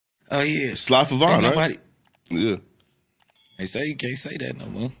Oh yeah, Sly Favon, right? Nobody. Yeah. They say you can't say that no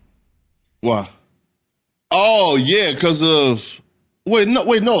more. Why? Oh yeah, because of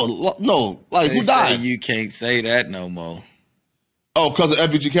no. Like They who died? say you can't say that no more. Oh, because of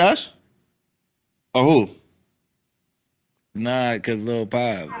FVG Cash? Or who? Nah, cause Lil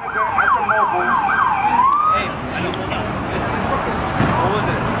Pop.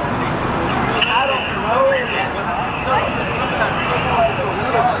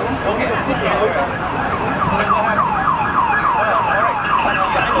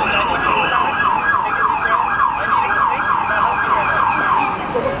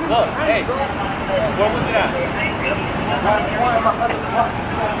 Look, hey, what was it at?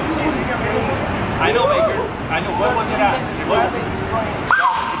 I know, Baker. I know. What was it at?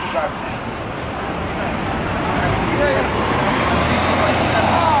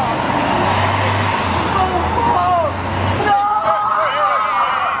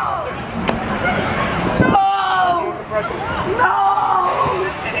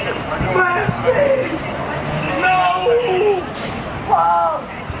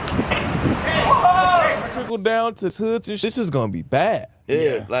 Trickle down to hoods and this is gonna be bad.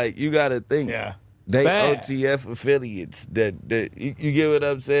 Yeah, like you gotta think. Yeah. They Bad. OTF affiliates that you get what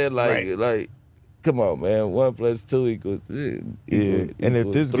I'm saying? Like, come on, man. 1 + 2 equals And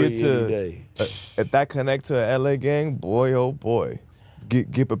if this get to if that connect to a LA gang, boy oh boy,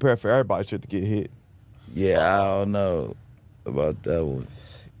 get prepared for everybody shit to get hit. Yeah, I don't know about that one.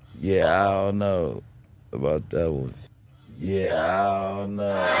 Yeah, I don't know about that one. Yeah, I don't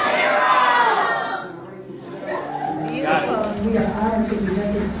know. We are honored to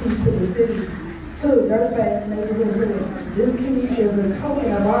present this key to the city, to DURK Fast Neighborhood Hood. This key is a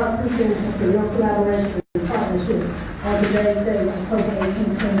token of our appreciation for your collaboration and partnership on today's day, October 18,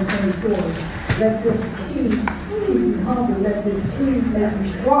 2024. Let this key keep you humble, let this key make you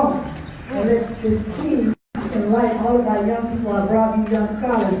strong, and let this key enlighten all of our young people, our Broadview young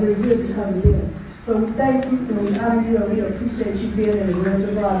scholars, we're here because of them. So we thank you and we honor you and we appreciate you being in the world of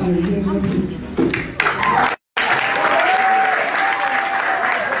Broadview and being with you.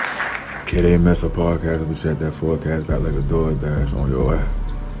 Kdae Mensa podcast. We check that forecast got like a DoorDash on your ass.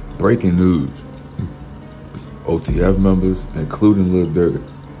 Breaking news. OTF members, including Lil Durk,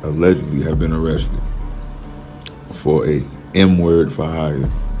 allegedly have been arrested for a M-word for hire.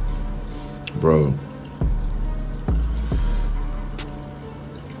 Bro.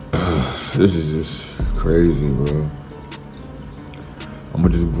 This is just crazy, bro. I'm gonna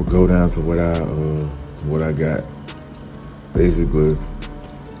just go down to what I got. Basically,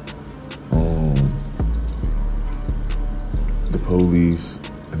 the police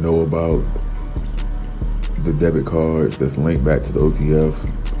know about the debit cards that's linked back to the OTF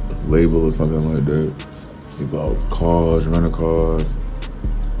label or something like that. About cars, rental cars,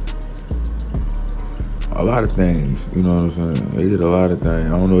 a lot of things, you know what I'm saying? They did a lot of things. I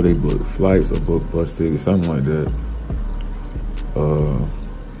don't know if they booked flights or booked bus tickets, something like that.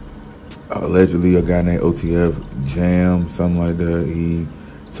 Allegedly, a guy named OTF Jam, something like that, he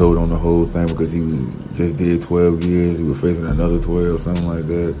told on the whole thing because he just did 12 years. He was facing another 12, something like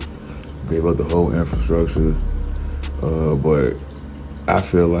that. Gave up the whole infrastructure. But I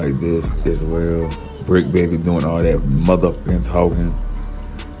feel like this as well. Bricc Baby doing all that motherfucking talking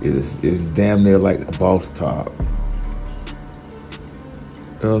is damn near like a boss talk.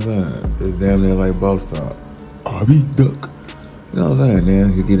 You know what I'm saying? It's damn near like boss talk. RB Duck. You know what I'm saying?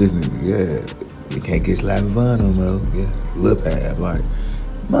 Then you get this nigga, yeah. You can't get Sly Favon no more. Yeah. Lip ab, like,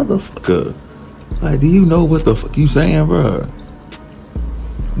 motherfucker. Like, do you know what the fuck you saying, bro?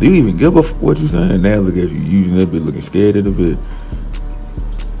 Do you even give a fuck what you saying? Now look at you using that bit, looking scared of the bit.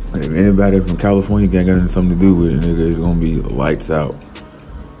 Like, if anybody from California gang got something to do with it, nigga, it's gonna be lights out.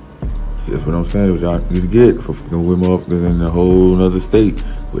 See, that's what I'm saying. What y'all niggas get for fucking with motherfuckers in a whole nother state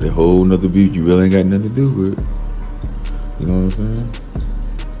with a whole nother beef you really ain't got nothing to do with. You know what I'm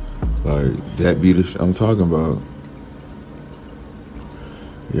saying? Like, that be the shit I'm talking about.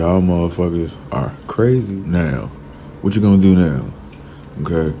 Y'all motherfuckers are crazy now. What you gonna do now?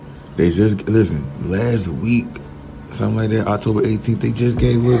 Okay? They just, listen, last week, something like that, October 18th, they just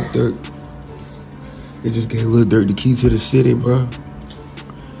gave Lil Durk. They just gave Lil Durk the key to the city, bro.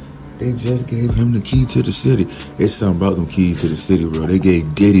 They just gave him the key to the city. It's something about them keys to the city, bro. They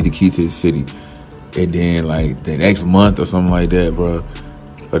gave Diddy the key to the city. And then, like, the next month or something like that, bro,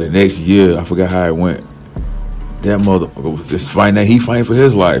 or the next year, I forgot how it went. That motherfucker was just fighting that. He fighting for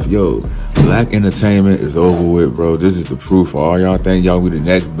his life. Yo, black entertainment is over with, bro. This is the proof. For all y'all think y'all be the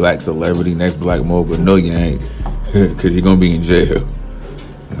next black celebrity, next black mogul. No, you ain't. Because you're going to be in jail.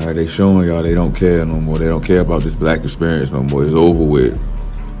 All right, they showing y'all they don't care no more. They don't care about this black experience no more. It's over with.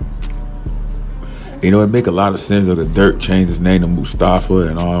 You know, it make a lot of sense that the DURK changed his name to Mustafa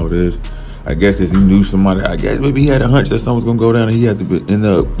and all this. I guess because he knew somebody. I guess maybe he had a hunch that someone's gonna go down and he had to end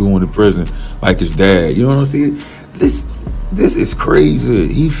up going to prison like his dad. You know what I'm saying? This is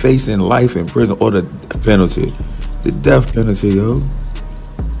crazy. He facing life in prison or the penalty, the death penalty, yo.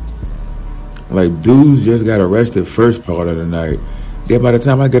 Like, dudes just got arrested first part of the night. Then by the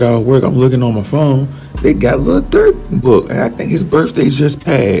time I get out of work, I'm looking on my phone. They got a little DURK book, and I think his birthday just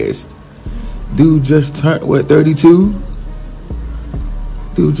passed. Dude just turned, what, 32?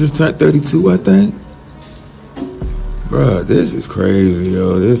 Dude just turned 32, I think. Bruh, this is crazy,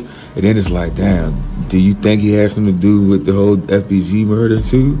 yo. This, and then it's like, damn, do you think he has something to do with the whole FBG murder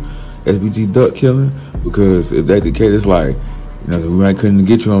too? FBG duck killing? Because if that's the case, it's like, you know, we might couldn't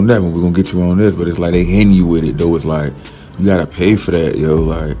get you on that one, we're gonna get you on this, but it's like they hitting you with it though. It's like, you gotta pay for that, yo.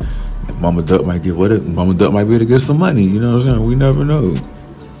 Like, Mama Duck might get what it, Mama Duck might be able to get some money, you know what I'm saying? We never know.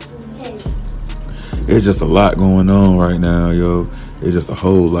 It's just a lot going on right now, yo. It's just a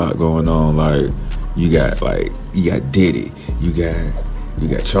whole lot going on. Like, you got Diddy, you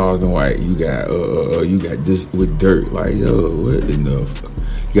got Charles and White, you got this with DURK. Like, yo, what in the fuck?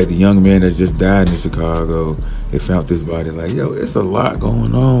 You got the young man that just died in Chicago. They found this body. Like, yo, it's a lot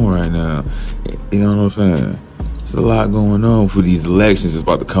going on right now. You know what I'm saying? It's a lot going on for these elections. It's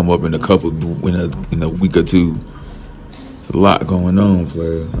about to come up in a week or two. It's a lot going on,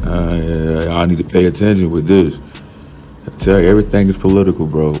 player. Y'all need to pay attention with this. I tell you, everything is political,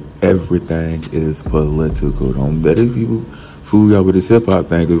 bro. Everything is political. Don't let these people fool y'all with this hip hop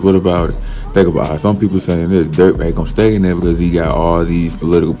thing. Cause what about it? Think about it. Some people saying this, DURK ain't gonna stay in there because he got all these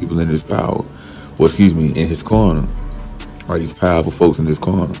political people in his power. Well, excuse me, in his corner. All these powerful folks in his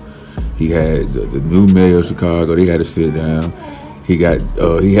corner. He had the new mayor of Chicago. They had to sit down. He had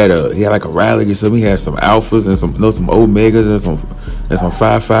like a rally or something. He had some alphas and some omegas and some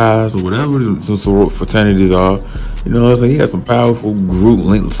 5-5s or whatever some fraternities are. You know what I'm saying? He had some powerful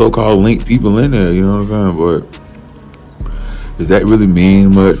group, so-called linked people in there. You know what I'm saying? But does that really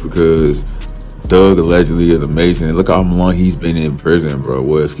mean much? Because Thug allegedly is a Mason. And look how long he's been in prison, bro.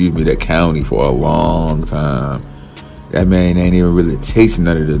 Well, excuse me, that county for a long time. That man ain't even really tasting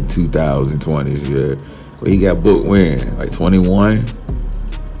none of the 2020s yet. But he got booked when? Like 21?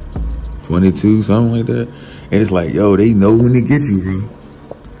 22, something like that? And it's like, yo, they know when to get you, bro.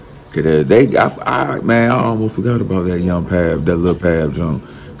 Cause man, I almost forgot about that young Pav, that little Pav jump.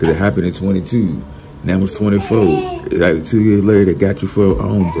 Cause it happened in 22. Now it's 24. Like 2 years later, they got you for your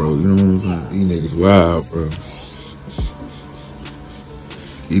own, bro. You know what I'm saying? These niggas wild, bro.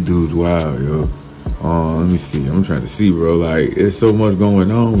 These dudes wild, yo. Let me see. I'm trying to see, bro. Like, there's so much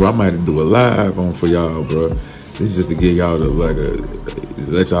going on, bro. I might have to do a live on for y'all, bro. This is just to get y'all to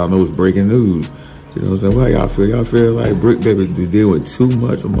let y'all know it's breaking news. You know what I'm saying? How y'all feel? Y'all feel like Bricc Baby be dealing with too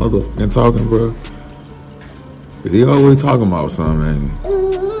much of motherfucking talking, bro? Cause he always talking about something, ain't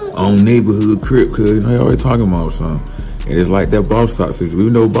he? On neighborhood crip, cause you know he always talking about something. And it's like that Boss Top situation. We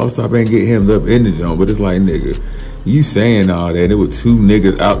know Boss Top ain't get him up in the jump, but it's like, nigga, you saying all that, and there were 2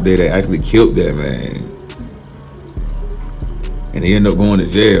 niggas out there that actually killed that man. And they end up going to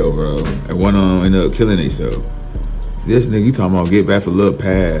jail, bro. And one of them ended up killing himself. This nigga, you talking about get back for Lil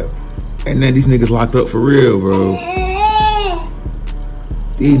Pav. And then these niggas locked up for real, bro.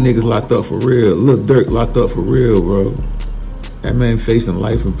 These niggas locked up for real. Lil DURK locked up for real, bro. That man facing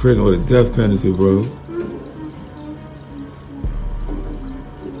life in prison with a death penalty, bro.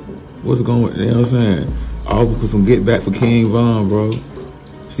 What's going on? You know what I'm saying? All because some get back for King Von, bro.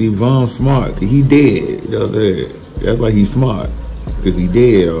 See, Von smart. He dead. You know what I'm saying? That's why he's smart. Because he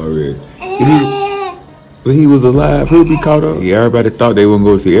dead already. But he was alive. He'll be caught up. Yeah, everybody thought they wouldn't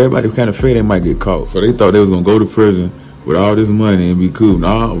go see. Everybody kind of afraid they might get caught. So they thought they was going to go to prison with all this money and be cool.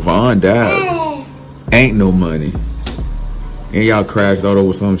 Nah, Von died. Ain't no money. And y'all crashed out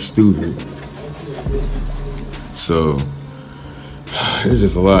over something stupid. So, it's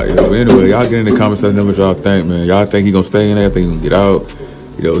just a lot, yo. But anyway, y'all get in the comments, let me know what y'all think, man. Y'all think he gonna stay in there? Think he gonna get out?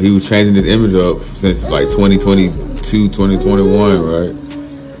 You know, he was changing his image up since like 2022, 2021, right?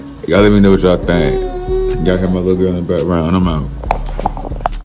 Y'all let me know what y'all think. Y'all hear my little girl in the background. I'm out.